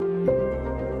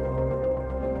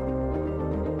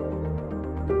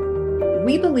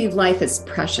We believe life is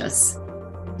precious.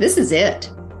 This is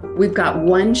it. We've got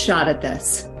one shot at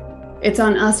this. It's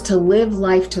on us to live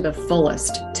life to the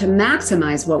fullest, to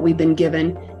maximize what we've been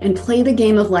given and play the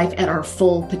game of life at our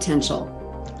full potential.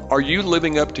 Are you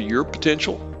living up to your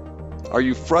potential? Are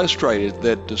you frustrated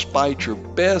that despite your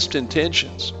best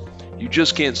intentions, you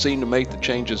just can't seem to make the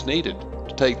changes needed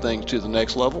to take things to the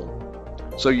next level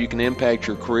so you can impact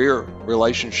your career,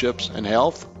 relationships, and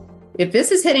health? If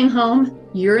this is hitting home,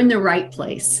 you're in the right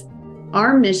place.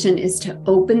 Our mission is to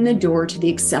open the door to the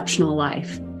exceptional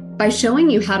life by showing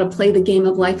you how to play the game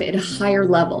of life at a higher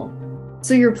level.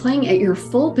 So you're playing at your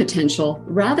full potential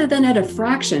rather than at a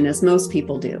fraction as most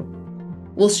people do.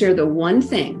 We'll share the one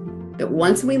thing that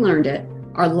once we learned it,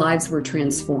 our lives were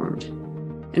transformed.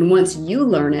 And once you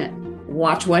learn it,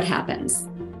 watch what happens.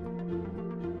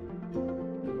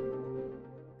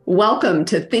 Welcome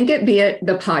to Think It, Be It,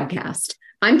 the podcast.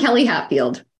 I'm Kelly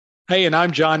Hatfield. Hey, and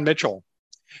I'm John Mitchell.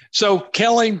 So,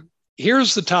 Kelly,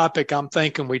 here's the topic I'm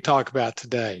thinking we talk about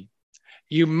today.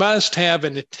 You must have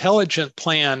an intelligent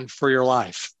plan for your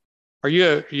life.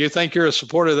 You think you're a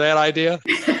supporter of that idea?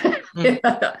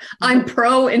 Yeah, I'm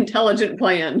pro-intelligent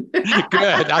plan. Good.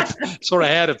 I sort of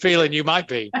had a feeling you might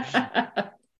be.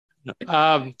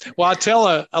 Well, I'll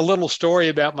tell a little story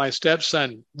about my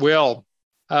stepson, Will,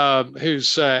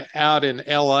 who's out in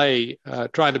L.A.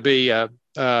 Trying to be a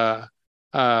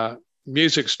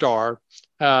music star.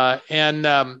 And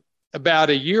about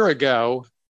a year ago,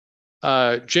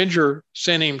 Ginger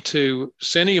sent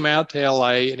him out to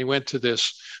LA, and he went to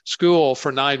this school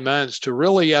for 9 months to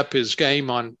really up his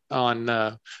game on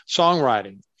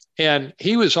songwriting. And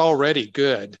he was already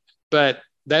good, but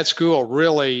that school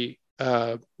really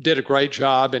did a great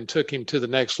job and took him to the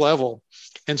next level.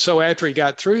 And so after he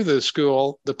got through the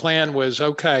school, the plan was,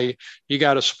 okay, you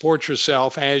got to support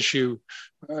yourself as you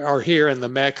are here in the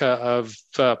mecca of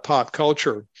pop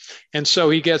culture. And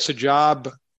so he gets a job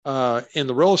in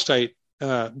the real estate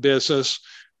business,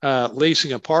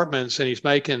 leasing apartments, and he's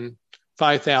making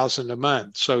 $5,000 a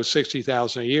month, so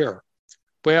 $60,000 a year.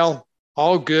 Well,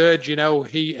 all good,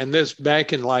 this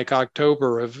back in like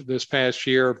October of this past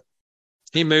year,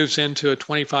 he moves into a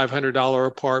 $2,500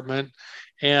 apartment,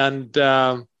 and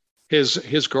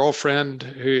his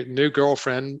girlfriend, new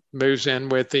girlfriend, moves in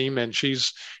with him, and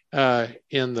she's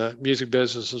in the music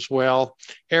business as well.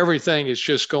 Everything is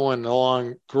just going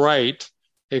along great,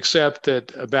 except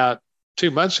that about 2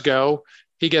 months ago,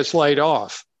 he gets laid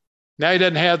off. Now he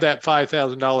doesn't have that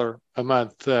 $5,000 a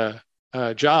month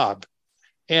job.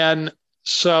 And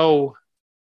so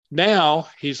now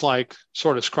he's like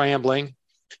sort of scrambling.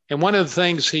 And one of the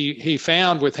things he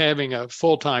found with having a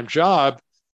full-time job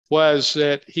was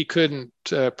that he couldn't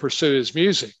pursue his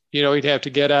music. He'd have to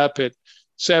get up at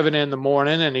 7 in the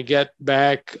morning and he'd get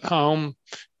back home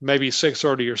maybe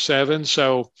 6:30 or 7.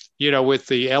 So, with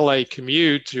the LA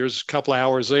commute, there's a couple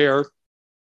hours there.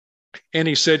 And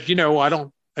he said,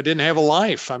 I didn't have a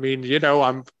life. I mean,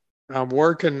 I'm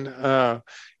working at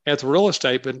the real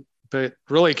estate, but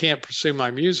really can't pursue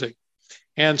my music.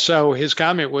 And so his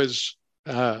comment was,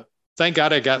 thank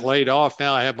God I got laid off.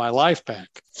 Now I have my life back.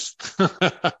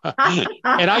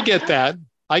 And I get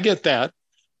that.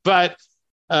 But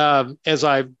as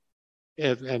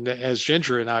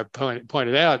Ginger and I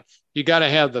pointed out, you got to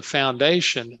have the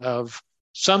foundation of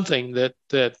something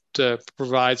that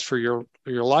provides for your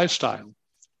lifestyle.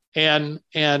 And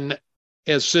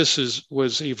as this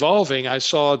was evolving, I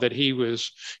saw that he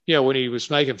was, when he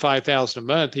was making $5,000 a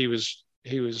month, he was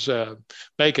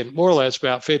making more or less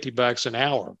about $50 an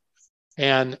hour.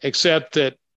 And except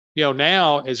that,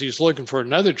 now as he's looking for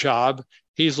another job,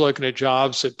 he's looking at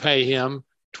jobs that pay him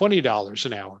 $20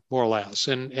 an hour, more or less.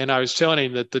 And I was telling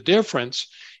him that the difference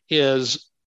is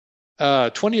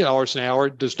 $20 an hour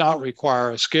does not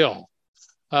require a skill.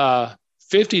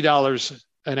 $50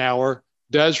 an hour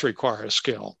does require a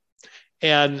skill.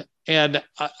 And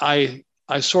I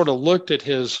sort of looked at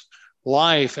his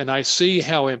life and I see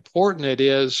how important it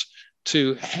is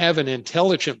to have an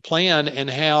intelligent plan, and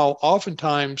how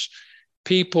oftentimes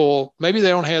people, maybe they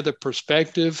don't have the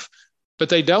perspective, but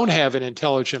they don't have an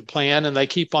intelligent plan and they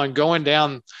keep on going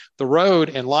down the road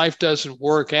and life doesn't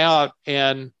work out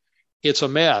and it's a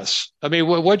mess. I mean,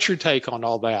 what's your take on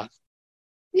all that?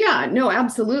 Yeah, no,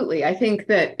 absolutely. I think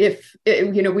that if,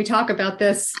 we talk about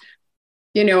this,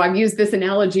 I've used this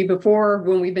analogy before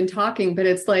when we've been talking, but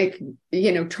it's like,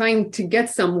 trying to get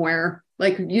somewhere,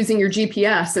 like using your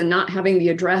GPS and not having the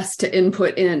address to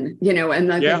input in, and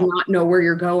not know where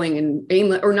you're going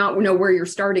and or not know where you're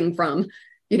starting from,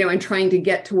 and trying to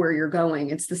get to where you're going.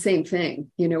 It's the same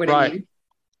thing. You know what I mean?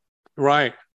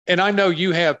 Right. And I know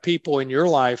you have people in your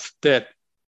life that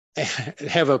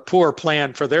have a poor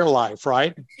plan for their life,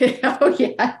 right? Oh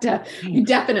yeah,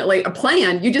 definitely a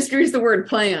plan. You just used the word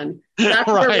plan.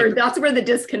 Right. That's where the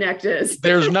disconnect is.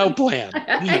 There's no plan.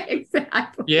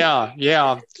 Exactly. Yeah,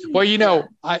 yeah. Well,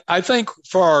 I think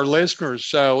for our listeners,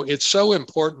 so it's so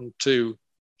important to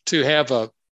have a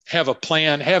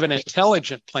plan, have an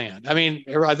intelligent plan. I mean,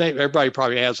 I think everybody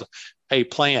probably has a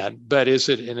plan, but is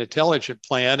it an intelligent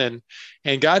plan?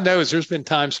 And God knows there's been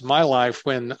times in my life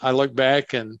when I look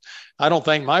back and I don't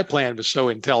think my plan was so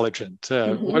intelligent.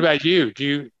 What about you? Do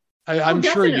you? I'm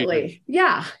sure you do. Definitely.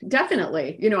 Yeah,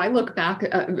 definitely. I look back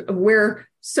where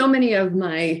so many of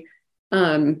my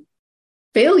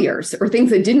failures or things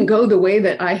that didn't go the way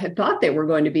that I had thought they were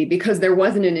going to be because there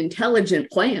wasn't an intelligent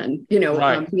plan,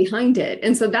 Right. behind it.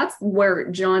 And so that's where,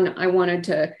 John, I wanted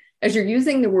to, as you're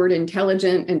using the word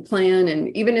intelligent and plan,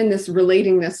 and even in this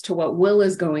relating this to what Will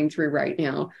is going through right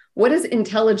now, what is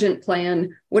intelligent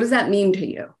plan? What does that mean to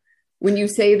you? When you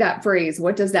say that phrase,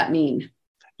 what does that mean?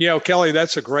 Kelly,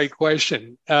 that's a great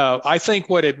question. I think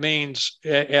what it means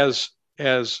as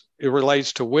it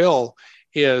relates to Will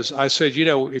is I said,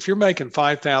 if you're making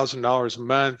 $5,000 a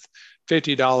month,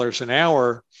 $50 an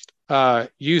hour,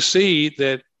 you see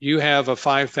that you have a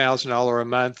 $5,000 a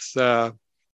month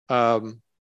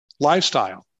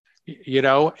lifestyle,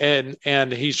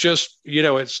 and he's just,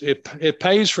 it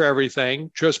pays for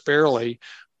everything just barely,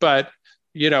 but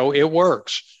it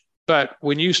works. But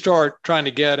when you start trying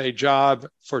to get a job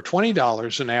for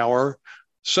 $20 an hour,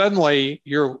 suddenly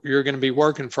you're going to be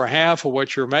working for half of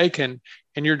what you're making,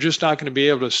 and you're just not going to be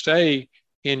able to stay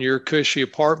in your cushy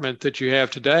apartment that you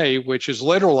have today, which is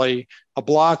literally a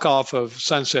block off of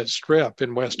Sunset Strip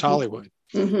in West Hollywood.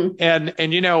 Mm-hmm. And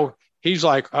he's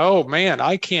like, oh man,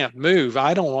 I can't move.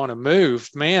 I don't want to move.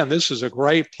 Man, this is a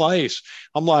great place.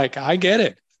 I'm like, I get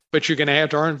it, but you're going to have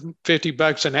to earn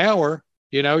 $50 an hour.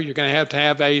 You're going to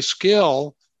have a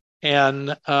skill,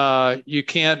 and you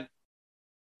can't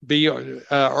be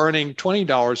earning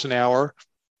 $20 an hour.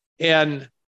 And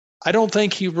I don't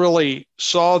think he really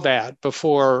saw that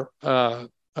before,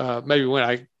 maybe when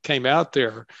I came out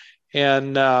there.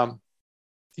 And,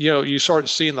 you start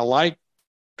seeing the light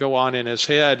go on in his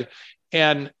head.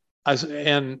 And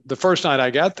the first night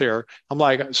I got there, I'm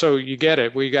like, so you get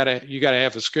it. You got to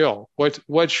have a skill.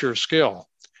 What's your skill?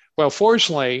 Well,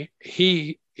 fortunately,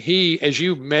 he as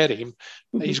you met him,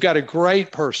 he's got a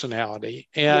great personality,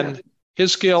 and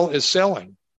his skill is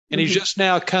selling. And he's just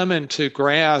now coming to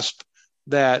grasp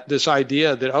that this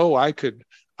idea that, oh, I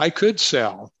could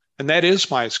sell, and that is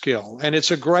my skill, and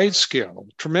it's a great skill,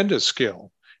 tremendous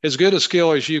skill, as good a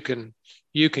skill as you can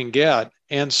get.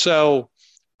 And so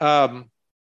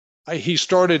he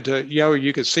started to,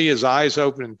 you could see his eyes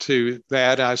open to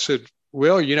that. I said,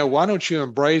 Will, why don't you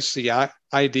embrace the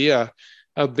idea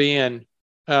of being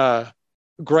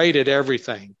great at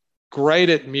everything, great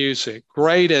at music,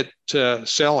 great at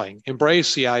selling.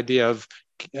 Embrace the idea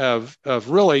of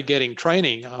really getting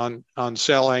training on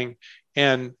selling,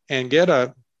 and get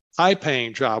a high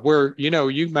paying job where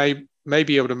you may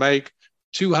be able to make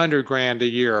 $200,000 a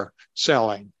year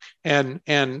selling, and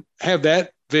have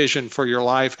that vision for your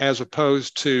life as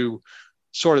opposed to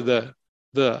sort of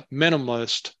the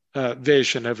minimalist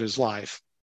vision of his life.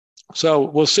 So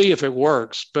we'll see if it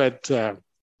works, but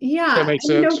yeah, that makes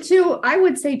sense. too, I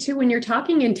would say too, when you're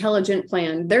talking intelligent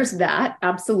plan, there's that,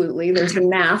 absolutely. There's the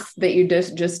math that you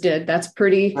just did. That's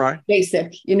pretty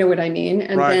basic. You know what I mean?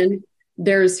 And then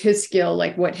there's his skill,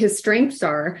 like what his strengths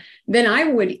are. Then I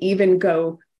would even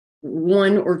go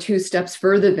one or two steps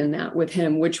further than that with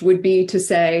him, which would be to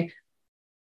say,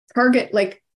 target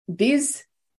like these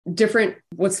different,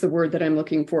 what's the word that I'm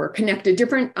looking for? Connected,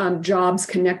 different jobs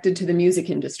connected to the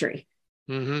music industry.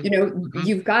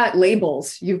 You've got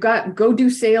labels, go do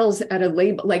sales at a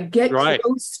label, like get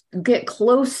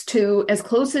close to, as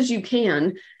close as you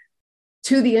can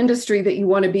to the industry that you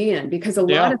want to be in, because a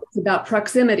lot of it's about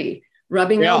proximity,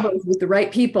 rubbing elbows with the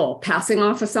right people, passing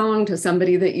off a song to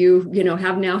somebody that you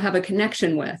have a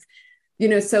connection with,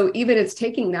 so even it's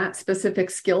taking that specific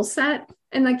skill set,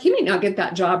 and like he may not get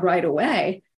that job right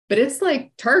away, but it's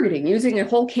like targeting, using a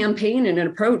whole campaign and an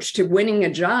approach to winning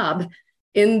a job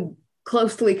in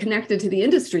closely connected to the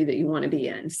industry that you want to be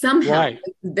in somehow,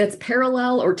 that's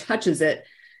parallel or touches it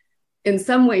in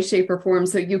some way, shape, or form,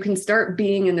 so you can start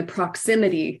being in the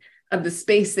proximity of the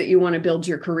space that you want to build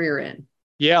your career in.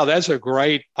 Yeah, that's a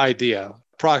great idea.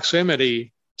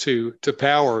 Proximity to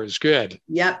power is good.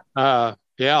 Yep.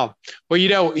 Yeah.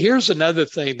 Well, here's another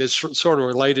thing that's sort of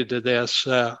related to this.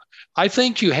 I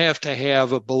think you have to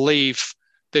have a belief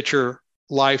that your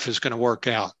life is going to work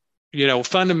out.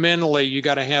 fundamentally, you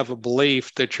got to have a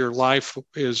belief that your life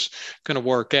is going to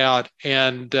work out.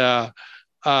 And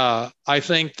I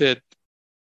think that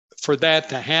for that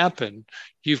to happen,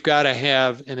 you've got to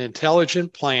have an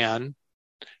intelligent plan.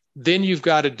 Then you've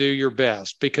got to do your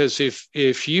best, because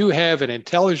if you have an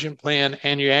intelligent plan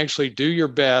and you actually do your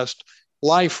best,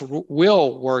 life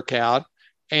will work out,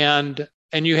 and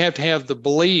you have to have the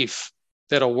belief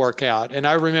that it'll work out. And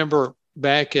I remember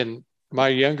back in my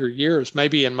younger years,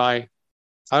 maybe when I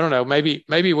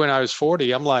was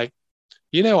 40, I'm like,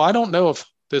 I don't know if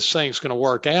this thing's going to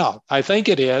work out. I think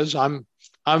it is. I'm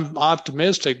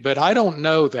optimistic, but I don't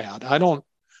know that. I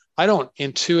don't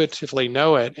intuitively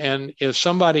know it. And if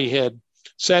somebody had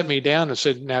sat me down and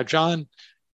said, now, John,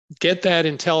 get that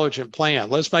intelligent plan.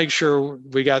 Let's make sure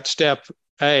we got step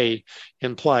A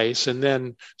in place. And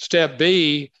then step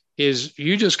B is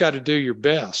you just got to do your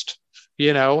best,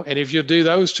 and if you do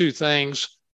those two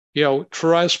things,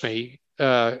 trust me,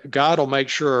 God will make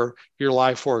sure your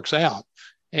life works out.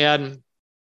 And,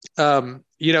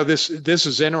 this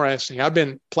is interesting. I've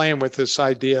been playing with this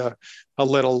idea a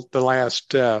little the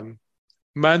last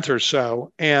month or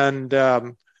so. And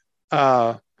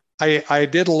I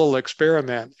did a little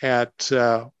experiment at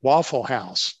Waffle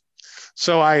House.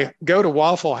 So I go to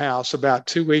Waffle House about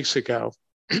 2 weeks ago,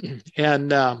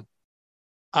 and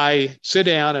I sit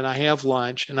down and I have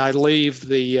lunch, and I leave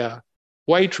the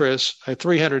waitress a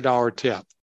 $300 tip.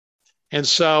 And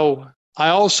so I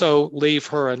also leave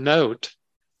her a note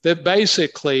that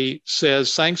basically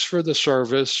says, thanks for the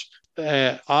service.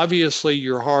 Obviously,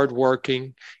 you're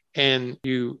hardworking, and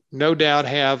you no doubt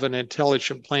have an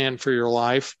intelligent plan for your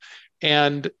life.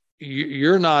 And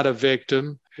you're not a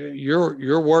victim.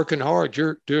 You're working hard.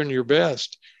 You're doing your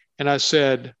best. And I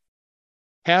said,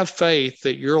 have faith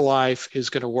that your life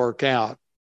is going to work out.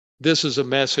 This is a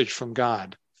message from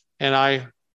God.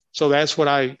 So that's what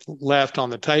I left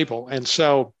on the table. And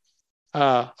so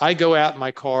I go out in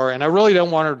my car, and I really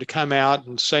don't want her to come out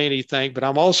and say anything, but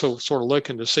I'm also sort of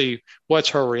looking to see what's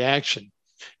her reaction,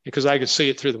 because I could see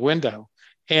it through the window.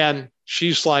 And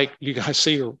she's like, you guys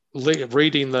see her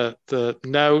reading the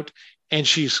note, and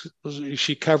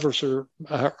she covers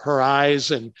her eyes,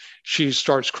 and she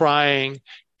starts crying.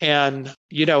 And,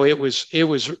 it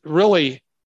was really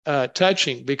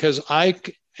touching, because I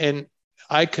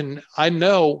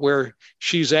know where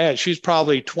she's at. She's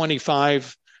probably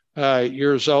 25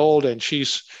 years old, and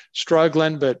she's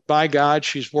struggling, but by God,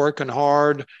 she's working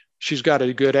hard. She's got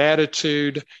a good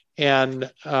attitude.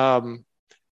 And,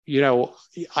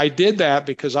 I did that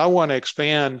because I want to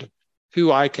expand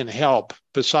who I can help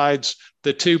besides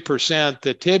the 2%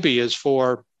 that Tibby is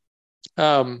for.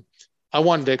 I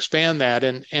wanted to expand that.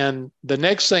 And the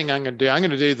next thing I'm going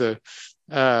to do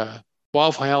the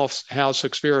Waffle House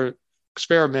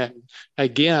experiment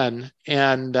again.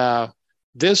 And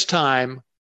this time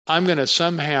I'm going to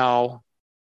somehow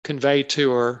convey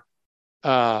to her,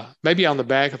 maybe on the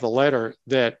back of the letter,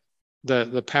 that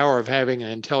the power of having an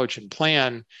intelligent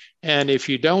plan. And if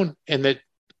you don't, and that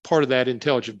part of that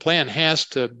intelligent plan has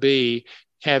to be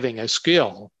having a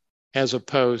skill as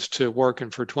opposed to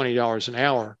working for $20 an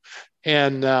hour.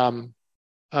 And I'm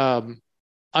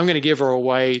going to give her a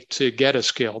way to get a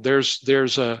skill.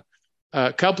 There's a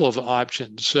couple of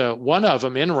options. One of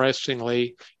them,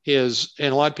 interestingly, is,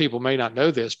 and a lot of people may not know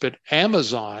this, but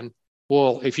Amazon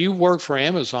will, if you work for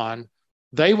Amazon,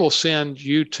 they will send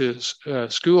you to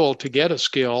school to get a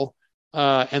skill,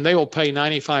 and they will pay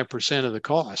 95% of the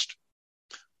cost.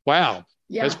 Wow.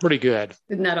 Yeah. That's pretty good.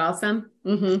 Isn't that awesome?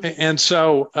 Mm-hmm. And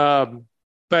so,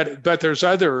 but there's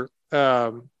other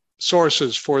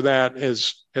sources for that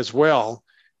as well.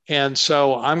 And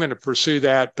so I'm going to pursue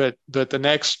that. But the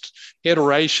next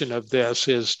iteration of this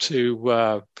is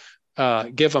to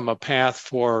give them a path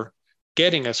for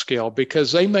getting a skill,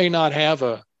 because they may not have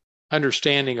a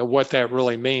understanding of what that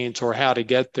really means or how to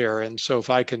get there. And so if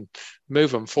I can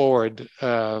move them forward,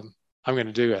 I'm going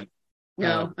to do it.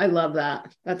 No, I love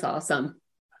that. That's awesome.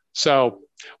 So,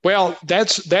 well,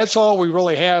 that's all we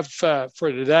really have for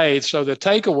today. So the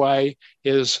takeaway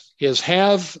is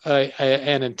have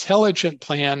an intelligent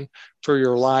plan for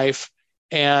your life,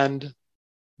 and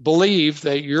believe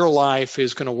that your life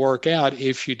is going to work out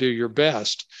if you do your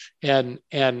best. And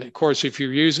of course, if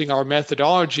you're using our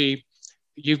methodology,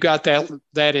 you've got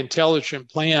that intelligent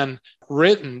plan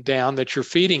written down, that you're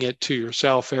feeding it to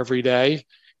yourself every day.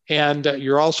 And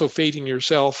you're also feeding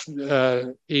yourself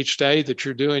each day that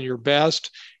you're doing your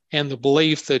best, and the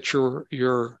belief that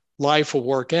your life will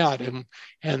work out.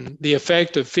 And the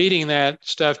effect of feeding that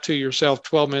stuff to yourself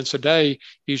 12 minutes a day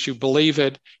is you believe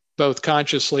it both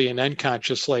consciously and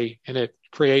unconsciously, and it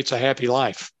creates a happy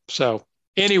life. So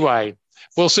anyway,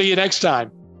 We'll see you next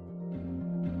time.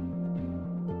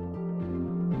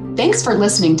 Thanks for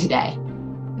listening today.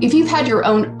 If you've had your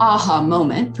own aha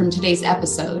moment from today's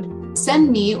episode,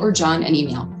 send me or John an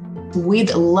email.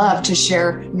 We'd love to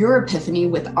share your epiphany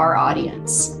with our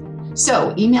audience.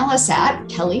 So email us at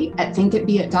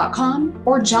kelly@thinkitbeit.com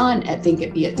or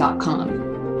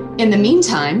john@thinkitbeit.com. In the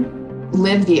meantime,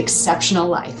 live the exceptional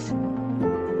life.